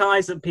probably make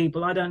eyes at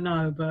people. I don't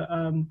know. But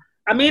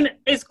I mean,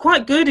 it's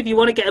quite good if you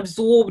want to get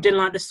absorbed in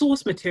like the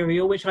source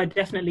material, which I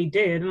definitely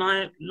did.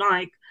 And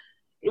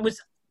it was,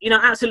 you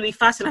know, absolutely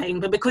fascinating.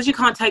 But because you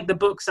can't take the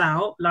books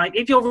out, like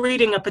if you're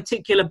reading a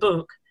particular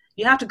book,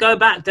 you have to go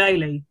back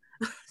daily.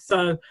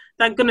 So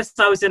thank goodness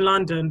I was in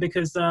London,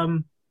 because,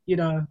 you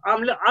know, I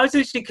was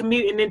actually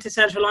commuting into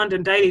central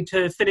London daily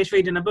to finish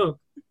reading a book.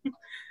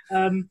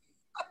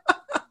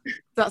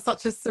 That's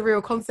such a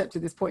surreal concept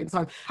at this point in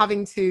time,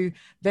 having to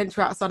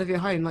venture outside of your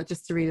home like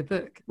just to read a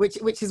book,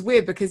 which is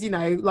weird, because, you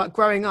know, like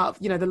growing up,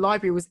 you know, the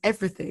library was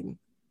everything.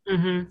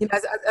 You know,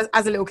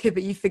 as a little kid,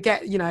 but you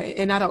forget, you know,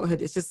 in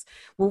adulthood it's just,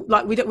 well,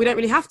 like we don't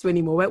really have to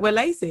anymore. We're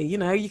lazy, you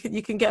know. You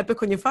can get a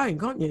book on your phone,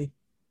 can't you?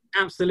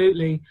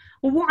 Absolutely.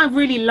 Well, what I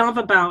really love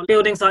about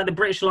buildings like the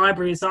British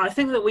Library is that I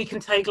think that we can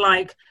take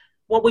like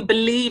what we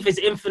believe is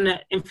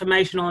infinite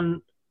information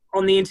on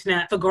the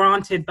internet for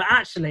granted, but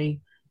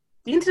actually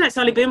the internet's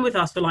only been with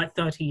us for like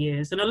 30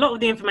 years. And a lot of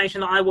the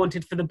information that I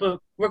wanted for the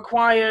book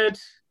required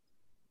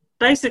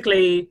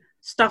basically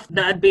stuff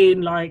that had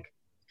been like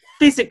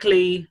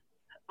physically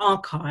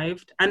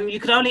archived and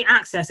you could only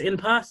access in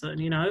person,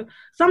 you know.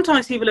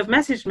 Sometimes people have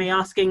messaged me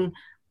asking,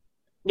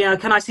 you know,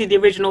 can I see the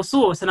original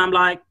source? And I'm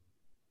like,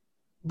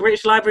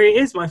 British Library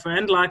is, my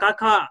friend. Like, I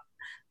can't,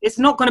 it's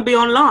not going to be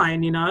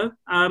online, you know.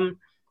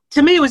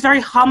 To me, it was very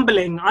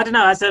humbling, I don't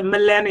know, as a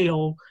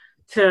millennial,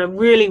 to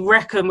really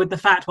reckon with the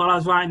fact while I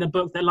was writing the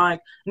book that, like,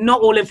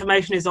 not all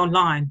information is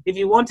online. If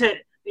you want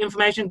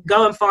information,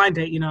 go and find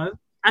it, you know.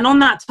 And on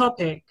that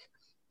topic,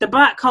 the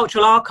Black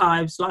Cultural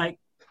Archives, like,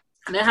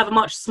 they have a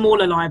much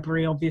smaller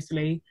library,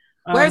 obviously.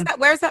 Where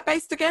is that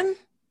based again?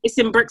 It's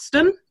in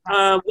Brixton,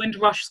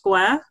 Windrush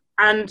Square.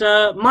 And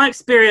my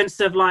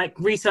experience of, like,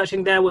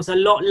 researching there was a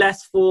lot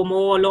less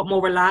formal, a lot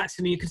more relaxed,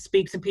 and you could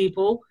speak to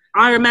people.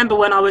 I remember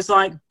when I was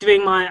like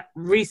doing my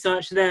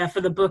research there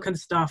for the book and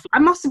stuff, I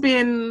must have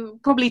been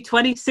probably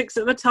 26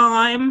 at the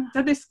time.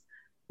 So this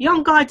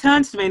young guy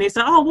turns to me and he's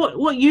like, oh,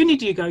 what uni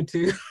do you go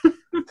to?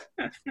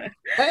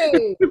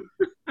 Hey,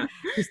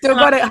 you still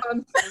got it,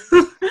 hon.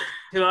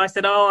 I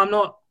said, oh, I'm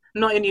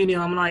not in uni.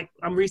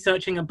 I'm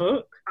researching a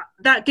book.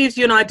 That gives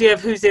you an idea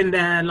of who's in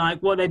there,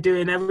 like what they're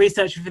doing. They're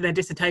researching for their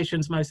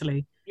dissertations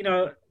mostly. You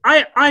know,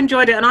 I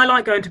enjoyed it and I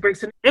like going to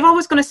Brixton. If I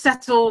was going to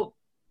settle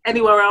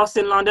anywhere else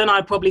in London,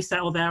 I'd probably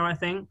settle there, I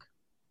think.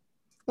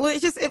 Well,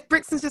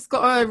 Brixton's just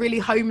got a really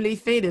homely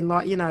feeling,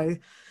 like, you know,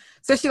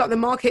 especially like the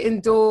market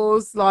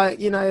indoors, like,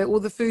 you know, all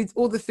the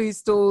food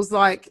stalls.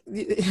 Like,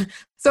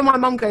 so my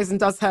mum goes and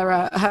does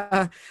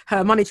her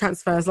money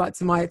transfers like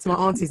to my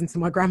aunties and to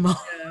my grandma.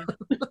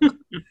 Yeah.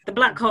 The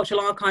Black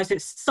Cultural Archives,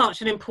 it's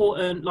such an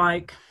important,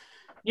 like,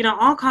 you know,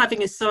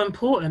 archiving is so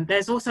important.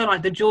 There's also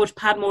like the George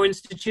Padmore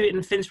Institute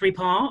in Finsbury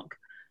Park,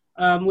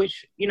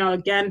 which, you know,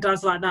 again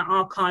does like that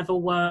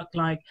archival work.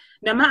 Like,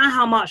 no matter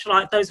how much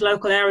like those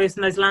local areas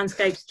and those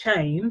landscapes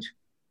change,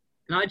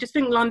 and I just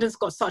think London's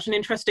got such an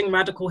interesting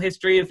radical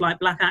history of like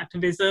Black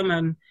activism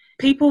and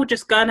people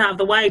just going out of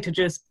the way to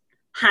just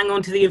hang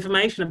on to the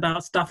information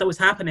about stuff that was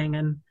happening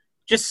and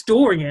just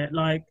storing it.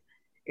 Like,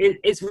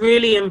 it's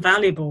really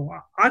invaluable.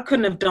 I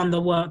couldn't have done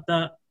the work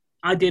that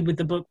I did with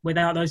the book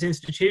without those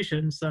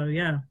institutions. So,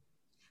 yeah.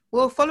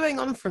 Well, following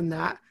on from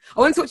that, I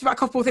want to talk to you about a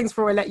couple of things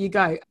before I let you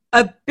go.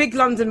 A big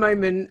London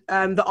moment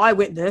that I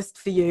witnessed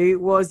for you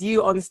was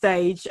you on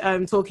stage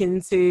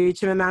talking to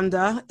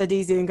Chimamanda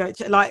Adichie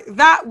Ngozi. Like,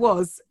 that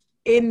was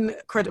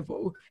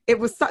incredible. It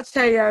was such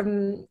a, I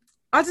don't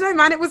know,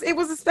 man, it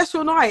was a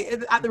special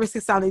night, at the risk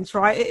of sounding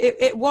trite.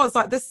 It was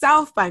like the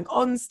South Bank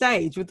on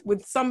stage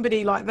with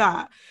somebody like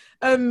that.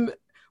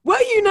 Were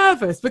you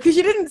nervous? Because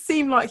you didn't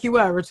seem like you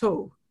were at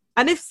all.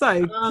 And if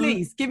so,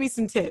 please give me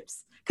some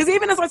tips. Because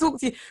even as I talk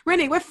to you,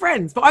 Rennie, we're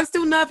friends, but I'm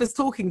still nervous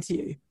talking to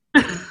you.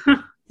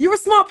 You're a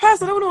smart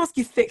person. I don't want to ask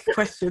you thick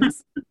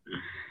questions.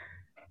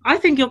 I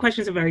think your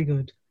questions are very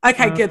good.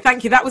 Okay, good.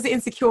 Thank you. That was the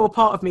insecure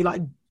part of me,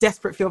 like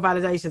desperate for your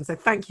validation. So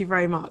thank you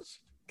very much.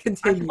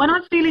 Continue. When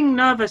I'm feeling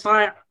nervous,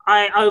 I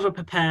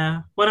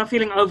over-prepare. When I'm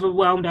feeling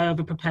overwhelmed, I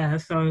over-prepare.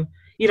 So,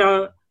 you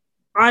know,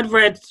 I'd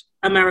read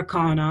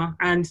Americana,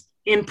 and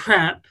in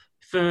prep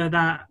for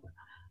that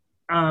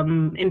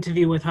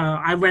interview with her,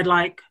 I read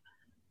like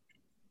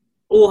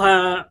all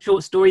her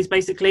short stories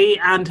basically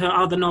and her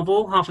other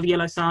novel, Half of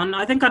Yellow Sun.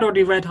 I think I'd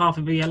already read Half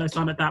of the Yellow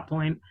Sun at that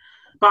point,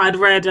 but I'd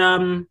read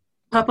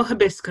Purple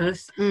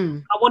Hibiscus.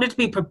 I wanted to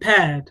be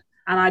prepared,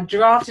 and I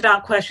drafted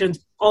out questions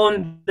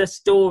on the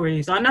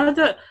stories. I know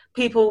that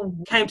people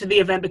came to the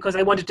event because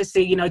they wanted to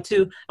see, you know,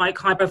 two like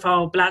high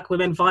profile Black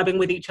women vibing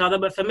with each other,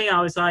 but for me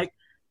I was like,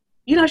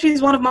 you know,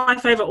 she's one of my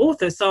favorite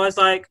authors, so I was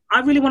like,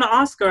 I really want to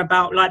ask her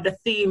about like the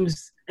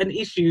themes and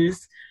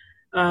issues,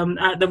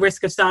 at the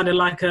risk of sounding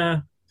like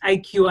a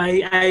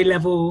AQA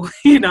A-level,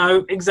 you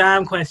know,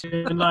 exam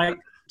question. Like,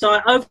 so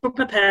I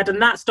over-prepared,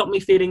 and that stopped me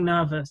feeling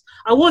nervous.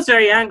 I was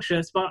very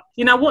anxious, but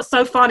you know what's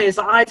so funny is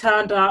that I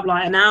turned up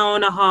like an hour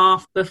and a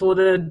half before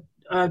the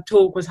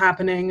talk was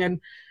happening, and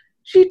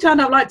she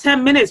turned up like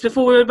 10 minutes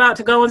before we were about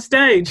to go on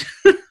stage.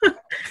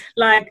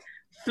 Like,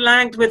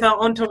 flanked with her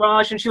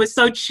entourage, and she was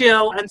so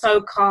chill and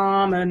so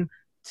calm. And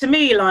to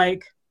me,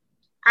 like,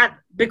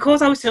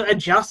 because I was still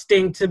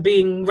adjusting to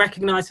being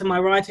recognized for my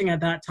writing at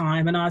that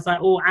time, and I was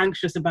like all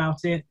anxious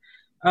about it,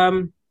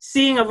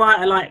 seeing a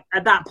writer like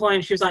at that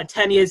point, she was like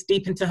 10 years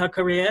deep into her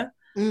career,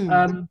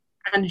 and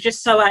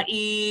just so at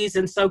ease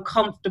and so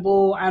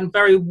comfortable and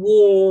very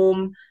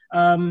warm.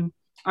 I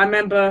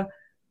remember,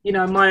 you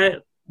know,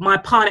 my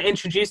partner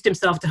introduced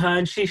himself to her,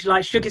 and she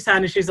like shook his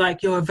hand and she's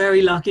like, "You're a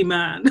very lucky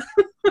man."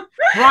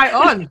 Right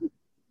on.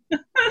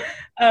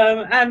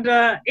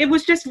 And it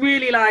was just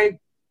really like,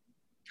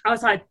 I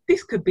was like,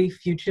 this could be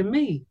future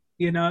me,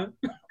 you know?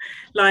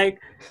 Like,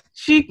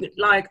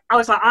 I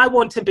was like, I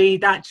want to be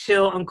that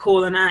chill and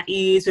cool and at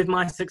ease with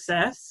my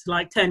success,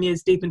 like 10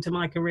 years deep into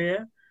my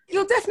career.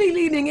 You're definitely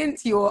leaning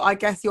into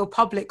your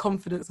public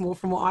confidence more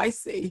from what I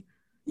see,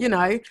 you know?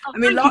 Oh, I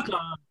mean, thank you,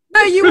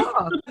 no, you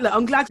are. Look,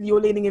 I'm glad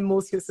you're leaning in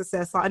more to your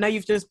success. Like, I know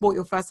you've just bought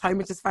your first home,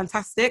 which is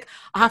fantastic.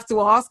 I have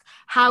to ask,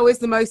 how is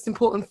the most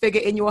important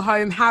figure in your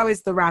home? How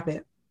is the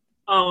rabbit?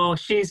 Oh,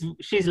 she's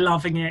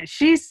loving it.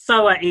 She's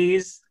so at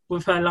ease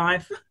with her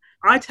life.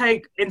 I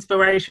take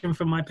inspiration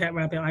from my pet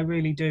rabbit. I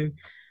really do.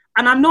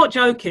 And I'm not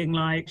joking.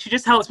 Like, she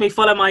just helps me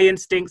follow my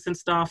instincts and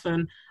stuff.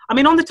 And I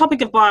mean, on the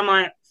topic of buying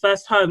my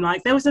first home,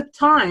 like, there was a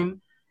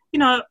time, you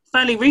know,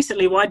 fairly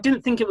recently where I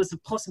didn't think it was a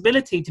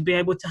possibility to be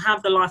able to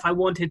have the life I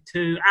wanted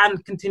to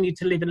and continue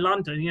to live in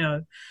London. You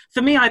know,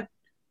 for me,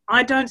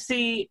 I don't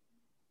think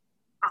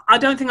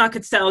I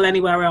could settle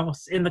anywhere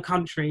else in the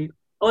country.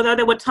 Although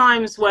there were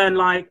times when,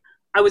 like,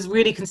 I was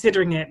really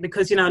considering it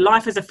because, you know,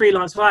 life as a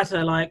freelance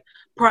writer, like,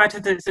 prior to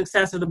the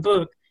success of the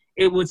book,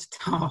 it was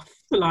tough.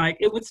 Like,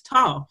 it was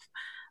tough.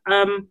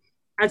 And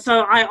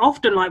so I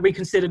often, like,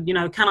 reconsidered, you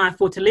know, can I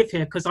afford to live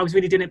here? Because I was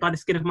really doing it by the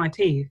skin of my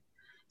teeth.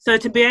 So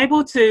to be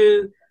able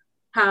to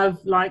have,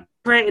 like,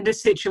 created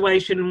this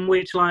situation in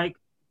which, like,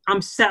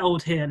 I'm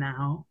settled here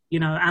now, you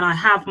know, and I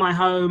have my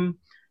home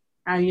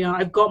and, you know,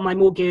 I've got my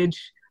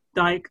mortgage,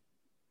 like,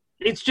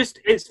 it's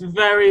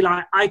very,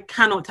 like, I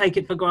cannot take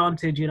it for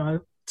granted, you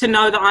know, to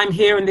know that I'm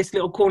here in this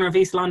little corner of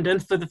East London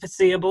for the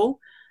foreseeable.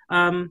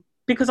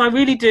 Because I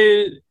really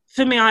do,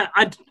 for me,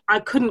 I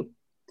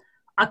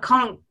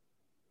can't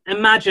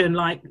imagine,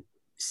 like,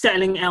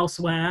 settling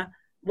elsewhere.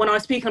 When I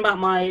was speaking about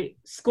my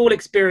school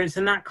experience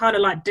and that kind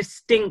of, like,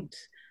 distinct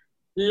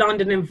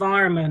London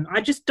environment, I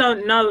just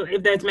don't know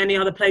if there's many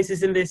other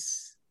places in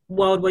this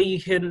world where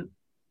you can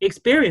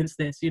experience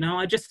this, you know?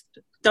 I just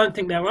don't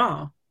think there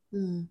are.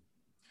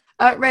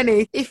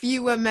 Rennie, if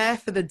you were mayor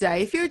for the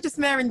day, if you were just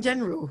mayor in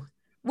general,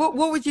 what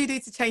would you do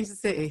to change the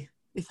city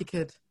if you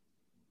could?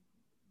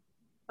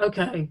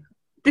 Okay.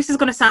 This is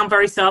going to sound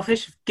very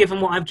selfish given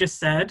what I've just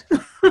said.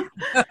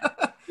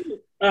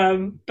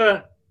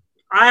 But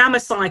I am a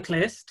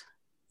cyclist.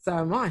 So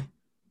am I.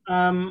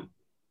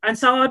 And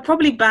so I'd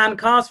probably ban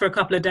cars for a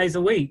couple of days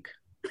a week.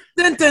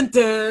 Dun, dun,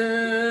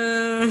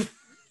 dun.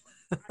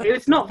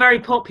 It's not very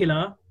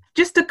popular.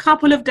 Just a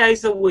couple of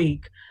days a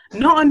week.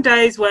 Not on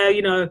days where,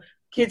 you know,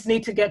 kids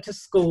need to get to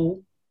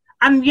school.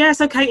 And yes,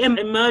 okay,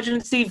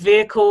 emergency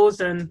vehicles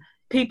and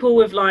people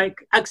with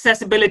like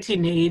accessibility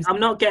needs,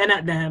 I'm not getting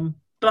at them.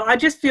 But I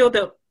just feel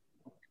that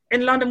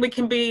in London we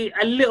can be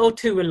a little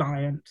too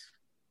reliant.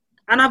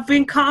 And I've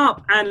been cut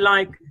up, and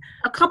like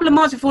a couple of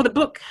months before the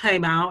book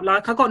came out,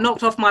 like I got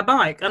knocked off my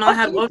bike and I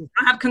had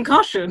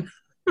concussion.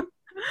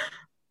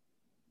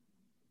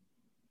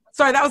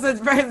 Sorry, that was a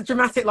very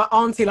dramatic, like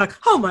auntie, like,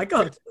 oh my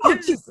God, oh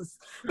Jesus.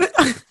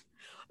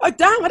 Oh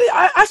damn, I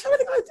don't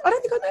think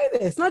I know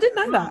this, and I didn't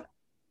know that.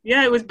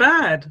 Yeah, it was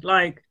bad.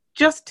 Like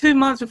just 2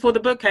 months before the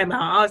book came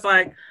out, I was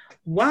like,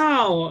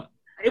 wow,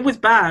 it was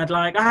bad.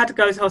 Like I had to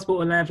go to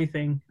hospital and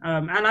everything.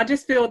 And I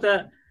just feel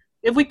that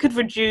if we could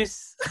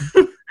reduce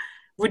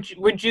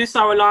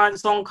our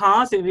reliance on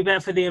cars, it would be better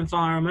for the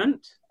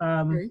environment.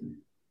 And,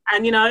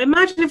 you know,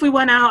 imagine if we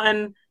went out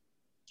and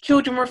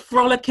children were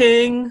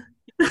frolicking,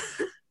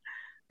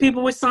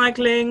 people were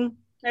cycling,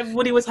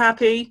 everybody was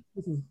happy.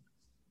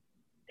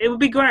 It would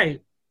be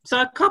great.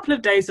 So a couple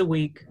of days a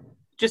week,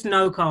 just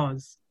no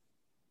cars.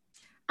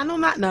 And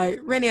on that note,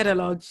 Rennie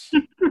Eddo-Lodge,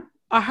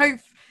 I hope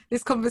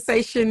this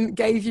conversation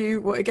gave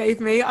you what it gave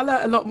me. I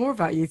learned a lot more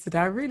about you today.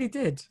 I really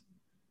did.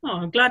 Oh,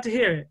 I'm glad to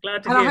hear it. I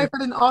hope I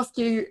didn't ask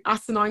you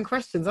asinine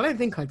questions. I don't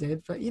think I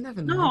did, but you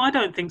never know. No, I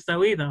don't think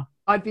so either.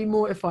 I'd be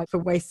mortified for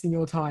wasting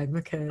your time.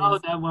 Okay. Oh,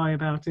 don't worry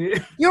about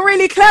it. You're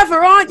really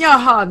clever, aren't you,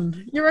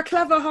 hun? You're a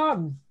clever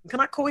hun. Can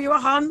I call you a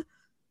hun?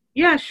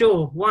 Yeah,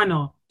 sure. Why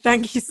not?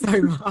 Thank you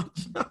so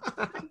much.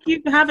 Thank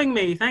you for having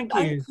me. Thank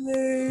you. Thank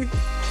you.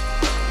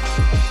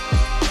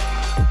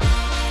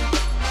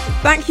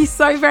 Thank you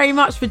so very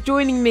much for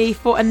joining me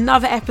for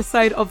another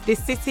episode of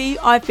This City.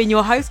 I've been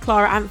your host,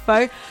 Clara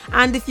Antho.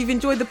 And if you've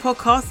enjoyed the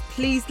podcast,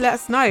 please let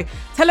us know.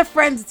 Tell a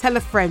friend.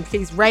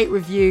 Please rate,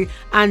 review,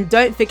 and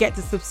don't forget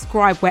to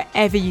subscribe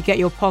wherever you get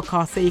your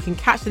podcast so you can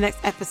catch the next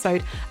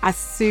episode as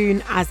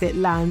soon as it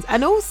lands.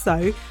 And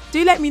also,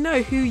 do let me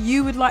know who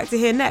you would like to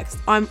hear next.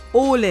 I'm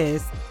all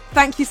ears.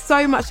 Thank you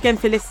so much again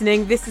for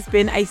listening. This has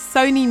been a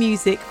Sony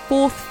Music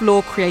 4th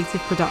Floor creative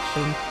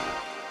production.